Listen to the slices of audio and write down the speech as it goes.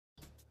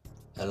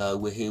Hello,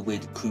 we're here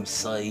with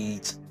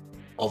Crusades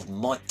of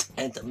Might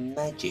and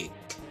Magic.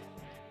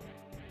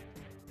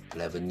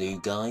 We'll have a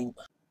new game.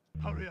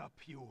 Hurry up,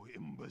 you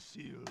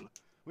imbecile.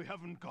 We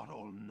haven't got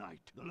all night.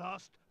 The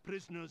last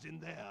prisoner's in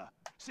there.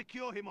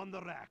 Secure him on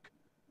the rack.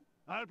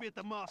 I'll be at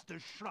the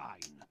Master's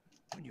shrine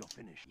when you're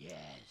finished. Yes.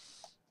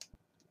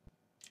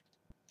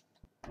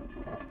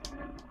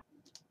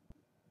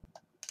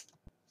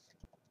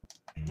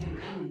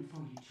 They're coming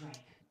for you,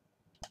 Drake.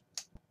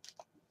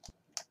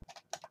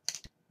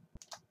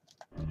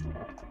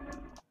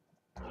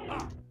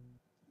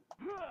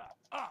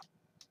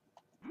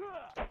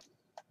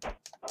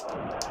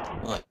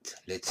 Right,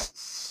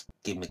 let's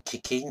give him a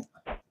kick in.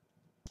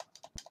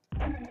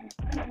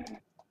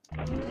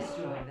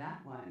 Destroy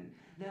that one.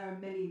 There are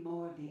many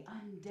more of the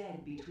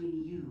undead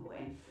between you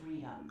and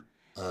freedom.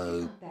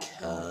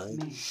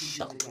 Okay,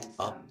 shut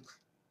up.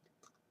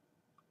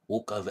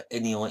 Walk over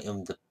any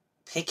item to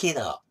pick it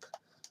up.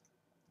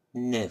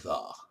 Never.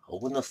 I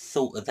wouldn't have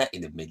thought of that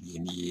in a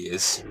million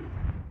years.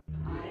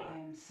 I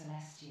am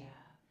Celestia.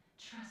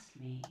 Trust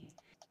me.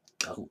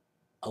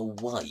 Oh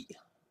wait.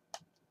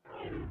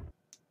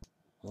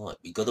 Right,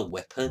 we got a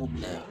weapon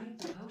now. Drink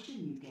the potion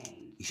you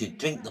gained. You should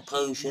drink the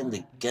potion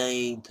to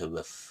gain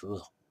to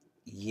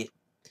Yep.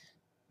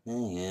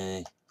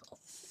 Yeah. I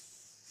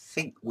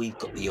think we've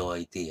got the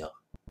idea.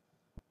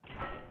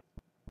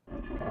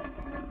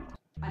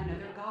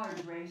 Another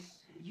guard, Drake.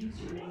 Use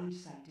your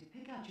range sight to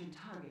pick out your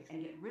target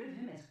and get rid of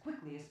him as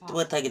quickly as possible.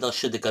 Do I take it I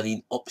should have gone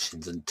in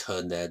options and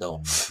turned that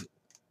off?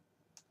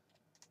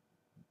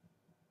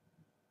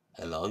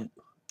 Hello?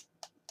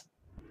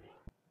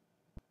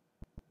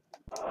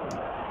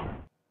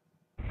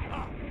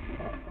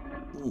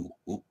 Ooh.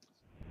 Ooh,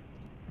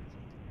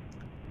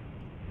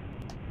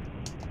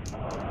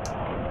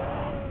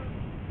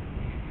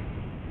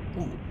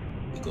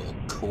 we got a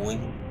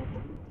coin.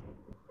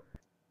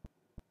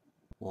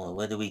 Well,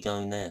 where do we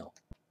go now?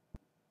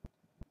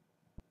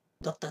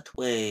 Not that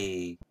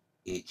way.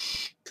 It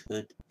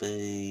could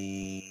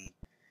be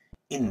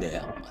in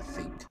there, I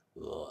think.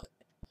 Right.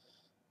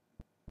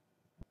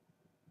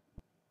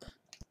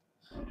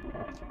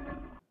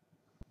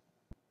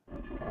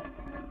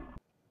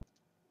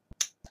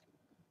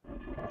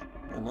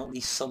 There might be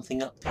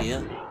something up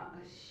here.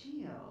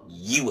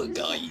 You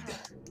again.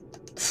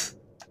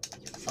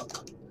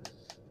 Fuck.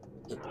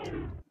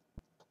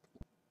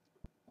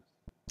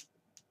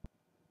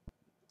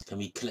 Can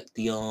we collect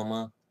the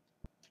armor?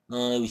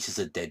 No, he's just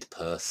a dead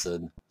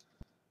person.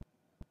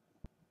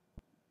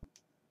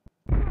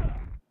 So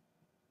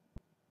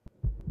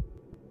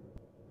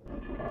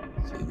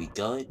here we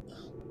go. Have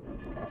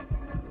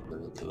a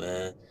look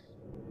around.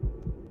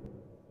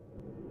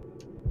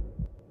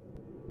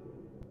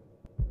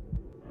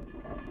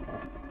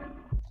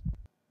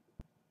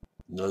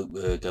 No,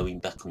 we're going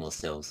back on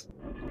ourselves.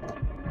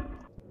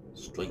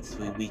 Straight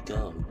through we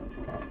go.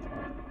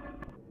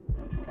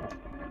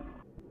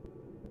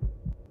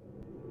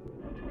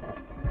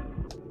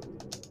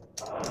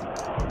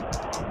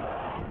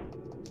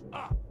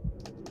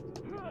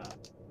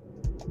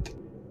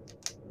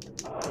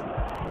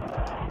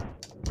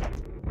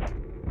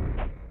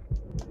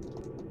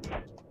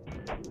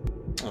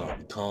 Oh,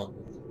 we can't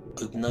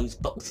open those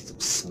boxes or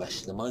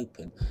smash them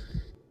open.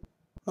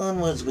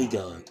 Onwards we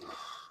go.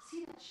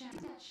 See that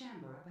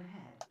chamber up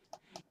ahead.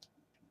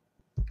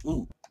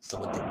 Ooh,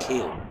 someone to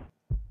kill.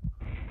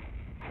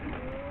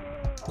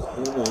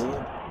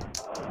 Cool.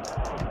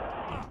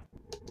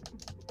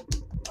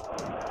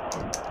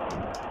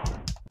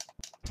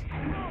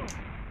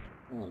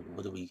 Oh,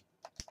 what do we...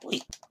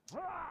 Wait.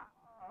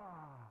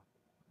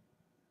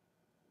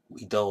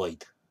 We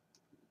died.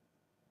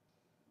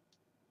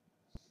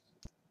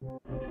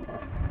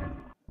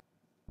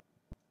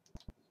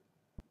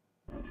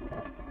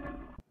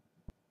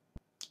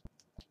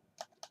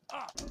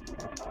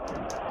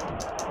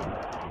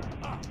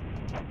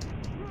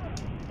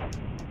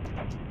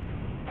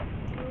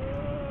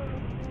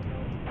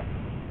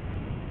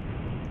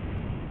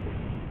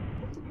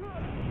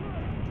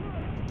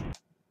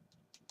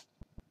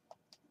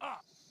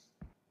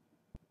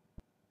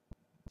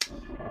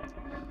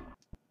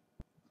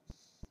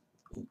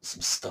 Ooh,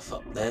 some stuff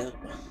up there.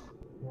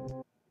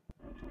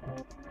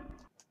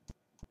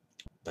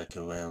 Back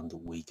around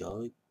we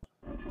go.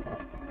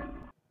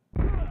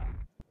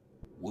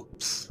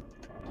 Whoops.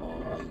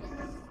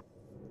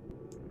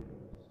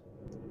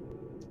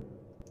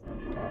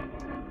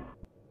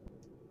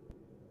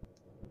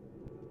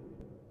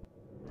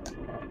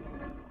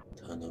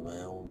 Turn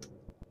around.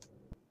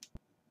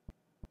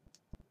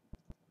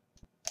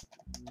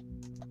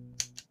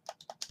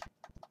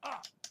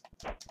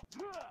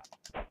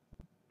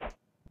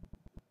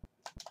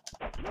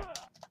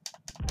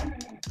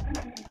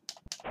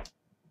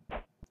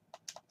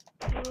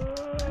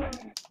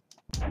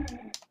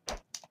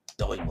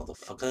 Die,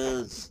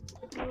 motherfuckers!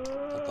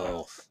 Fuck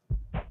off.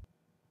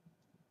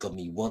 Got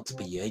me once,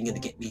 but you ain't gonna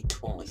get me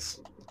twice.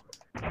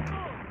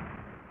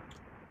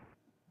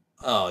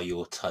 Oh,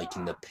 you're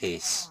taking the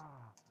piss.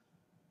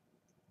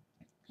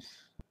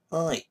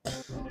 Right.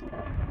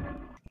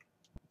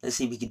 Let's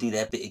see if we can do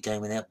that bit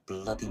again without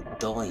bloody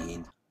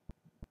dying.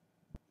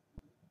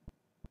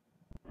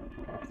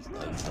 He's no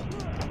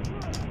fucking...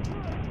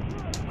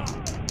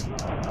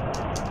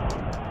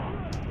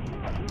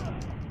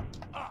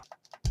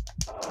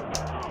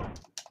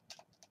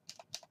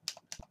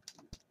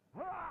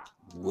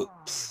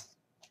 Whoops.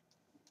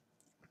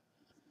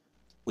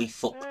 We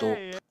fucked up.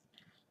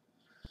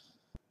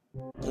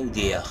 Oh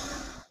dear.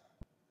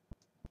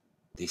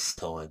 This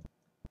time.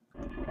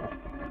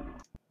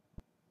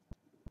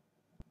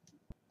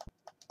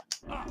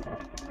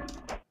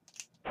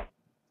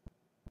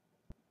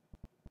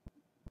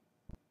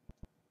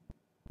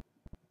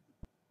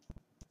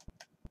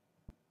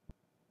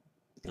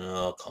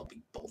 Oh, I can't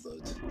be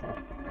bothered.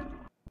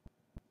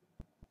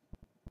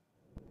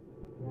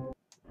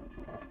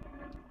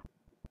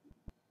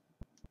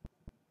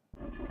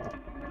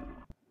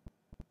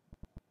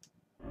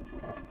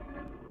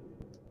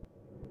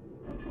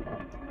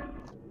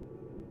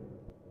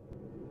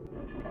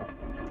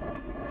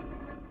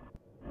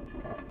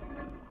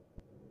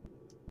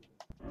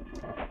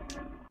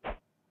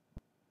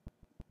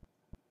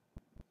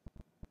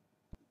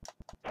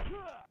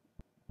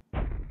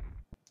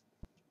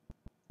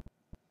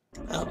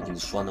 Oh, we can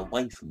just run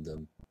away from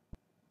them.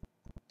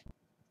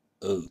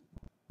 Oh.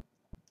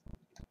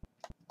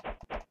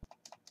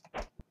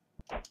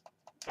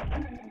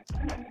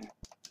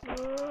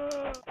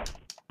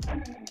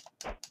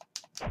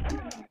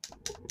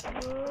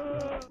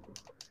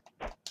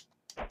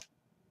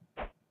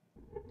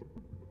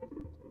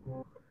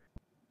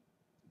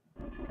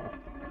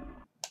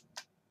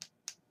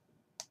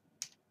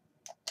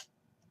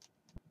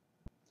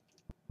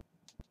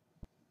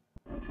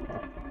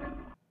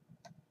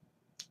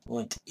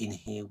 Right, in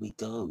here we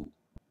go.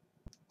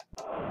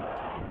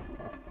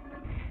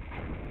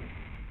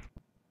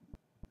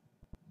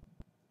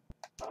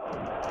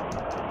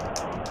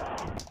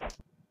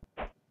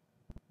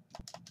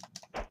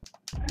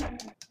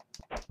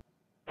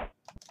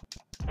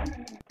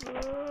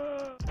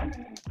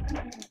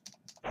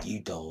 You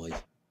die.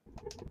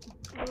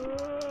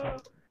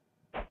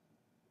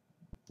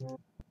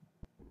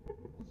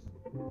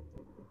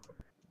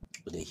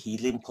 With a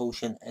healing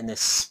potion and a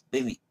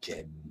spirit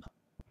gem.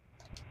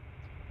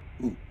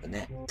 Ooh, an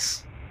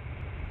axe.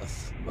 A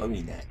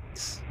throwing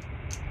axe.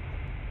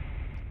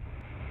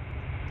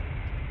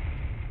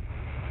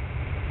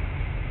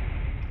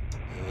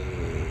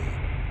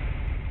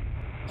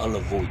 I'll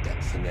avoid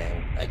that for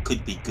now. That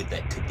could be good,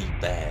 that could be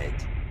bad.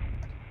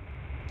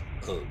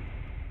 Oh.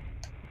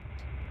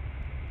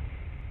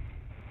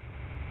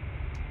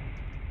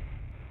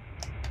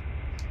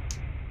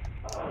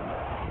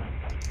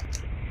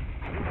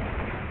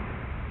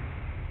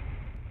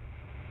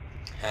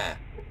 Ha!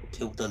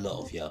 Killed a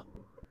lot of you.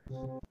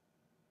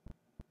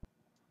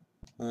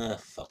 Ah,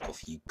 fuck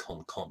off you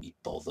con, can't be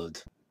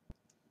bothered.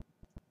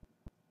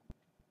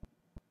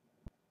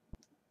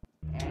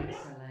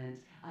 Excellent.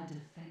 A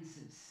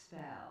defensive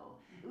spell.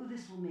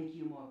 This will make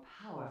you more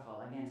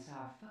powerful against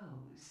our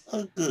foes.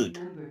 Oh good.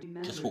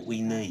 Remember Just what to we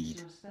cast need.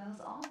 your spells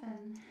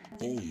often.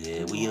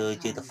 Yeah, The we more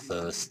heard you the times you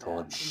first use them,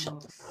 time. the Shut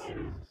more... the f...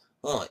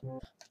 Right.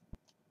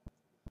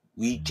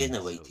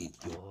 Regenerated.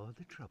 So you're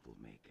the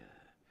troublemaker.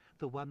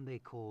 The one they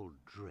call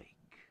Drake.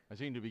 I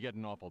seem to be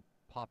getting awful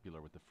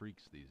popular with the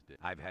freaks these days.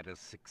 I've had a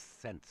sixth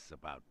sense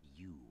about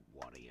you,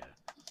 warrior.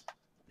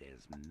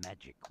 There's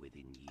magic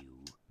within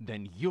you.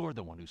 Then you're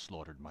the one who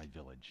slaughtered my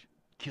village,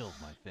 killed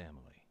my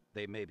family.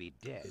 They may be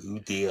dead, Oh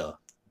dear.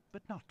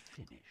 but not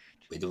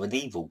finished. Bit of an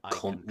evil I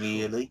con, control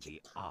really.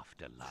 the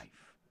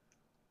afterlife.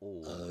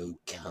 All who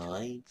enter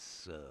Okay. it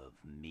serve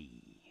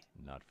me.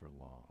 Not for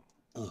long.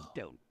 Ugh.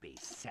 Don't be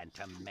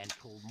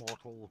sentimental,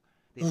 mortal.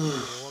 This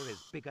war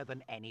is bigger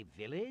than any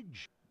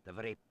village. The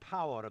very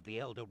power of the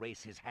elder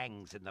races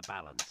hangs in the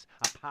balance.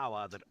 A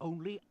power that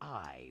only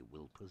I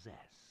will possess.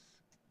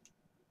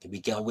 Can we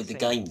get on with the Say,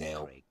 game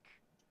now? Drake,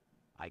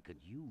 I could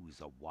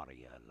use a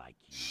warrior like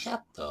you.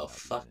 Shut the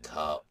fuck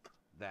up.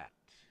 That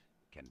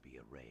can be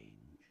arranged.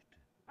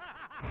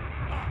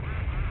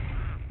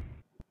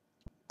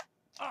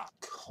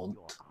 Cunt.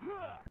 Your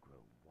eyes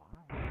grow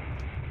wild.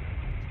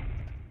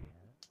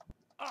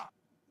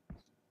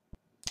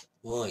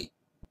 Right.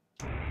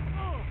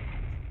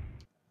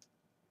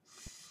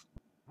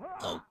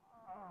 Oh.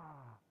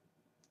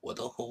 What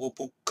a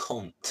horrible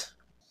cunt.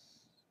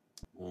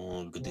 Oh,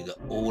 I'm gonna do that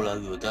all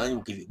over again.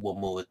 We'll give it one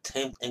more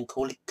attempt and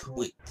call it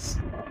quits.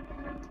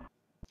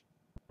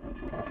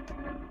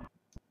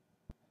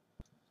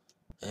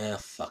 Ah,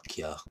 fuck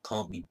ya.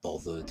 Can't be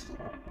bothered.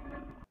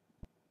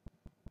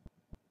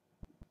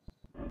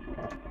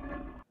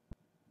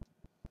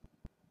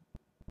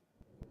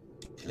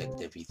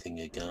 Collect everything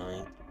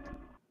again.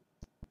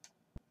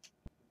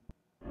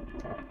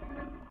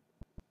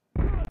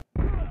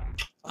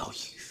 Oh,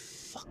 you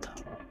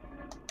fucker.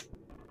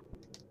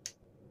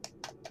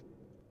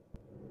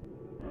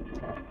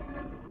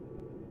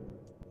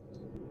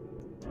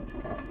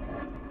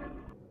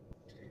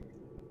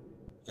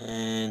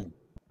 And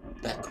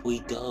back we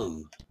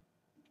go.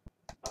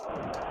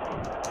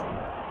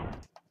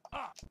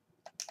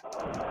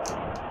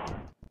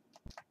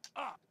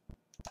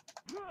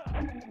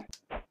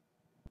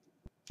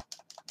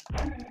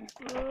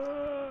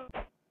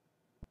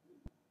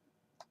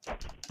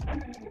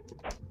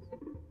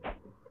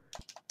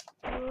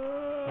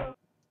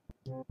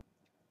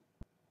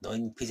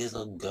 Tiny pieces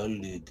of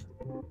gold.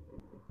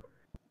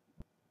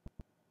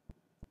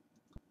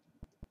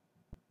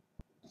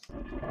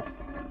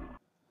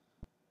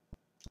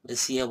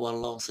 Let's see how our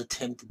last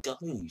attempt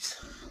goes.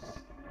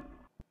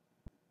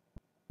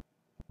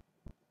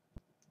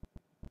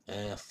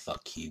 Ah,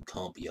 fuck you,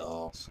 can't be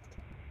arsed.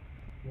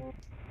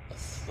 A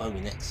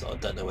throwing axe I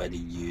don't know how to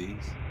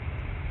use.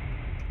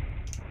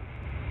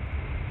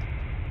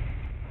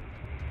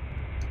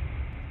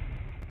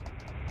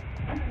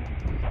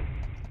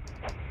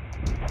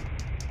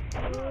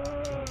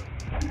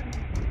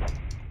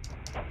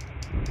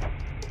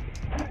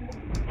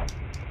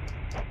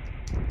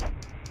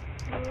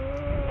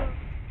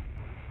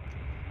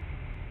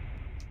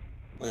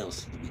 What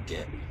else did we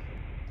get?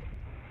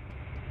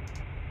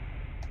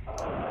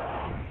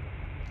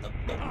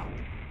 No.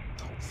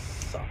 Oh,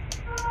 fuck.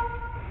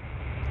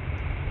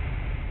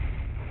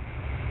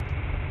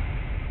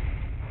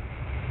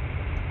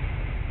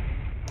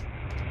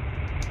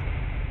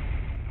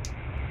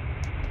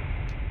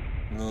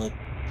 No.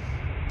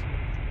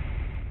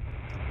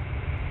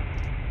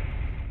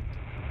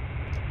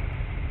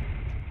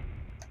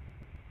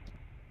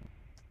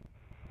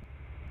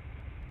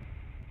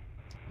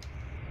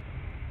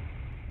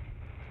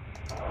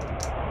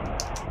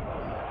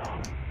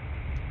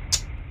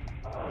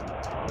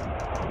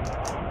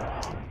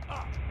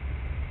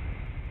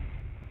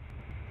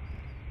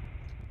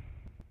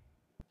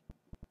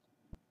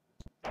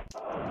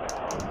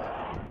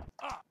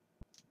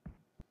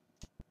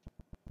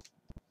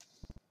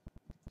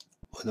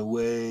 Run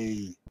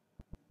away.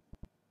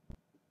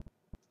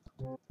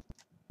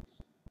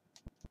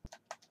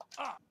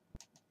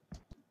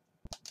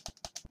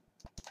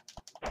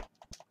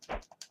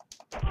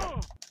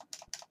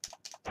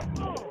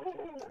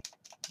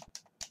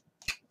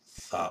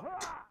 Fuck.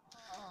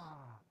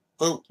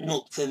 Well,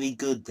 not very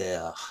good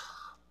there.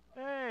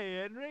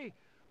 Hey, Henry.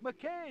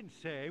 McCain's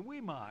saying we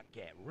might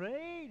get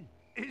rain.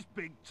 His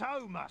big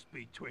toe must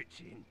be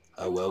twitching.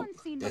 Oh well,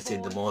 that's the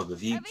end of my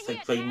review. Thank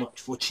you very much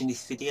for watching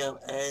this video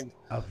and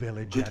A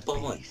village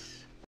goodbye. at peace.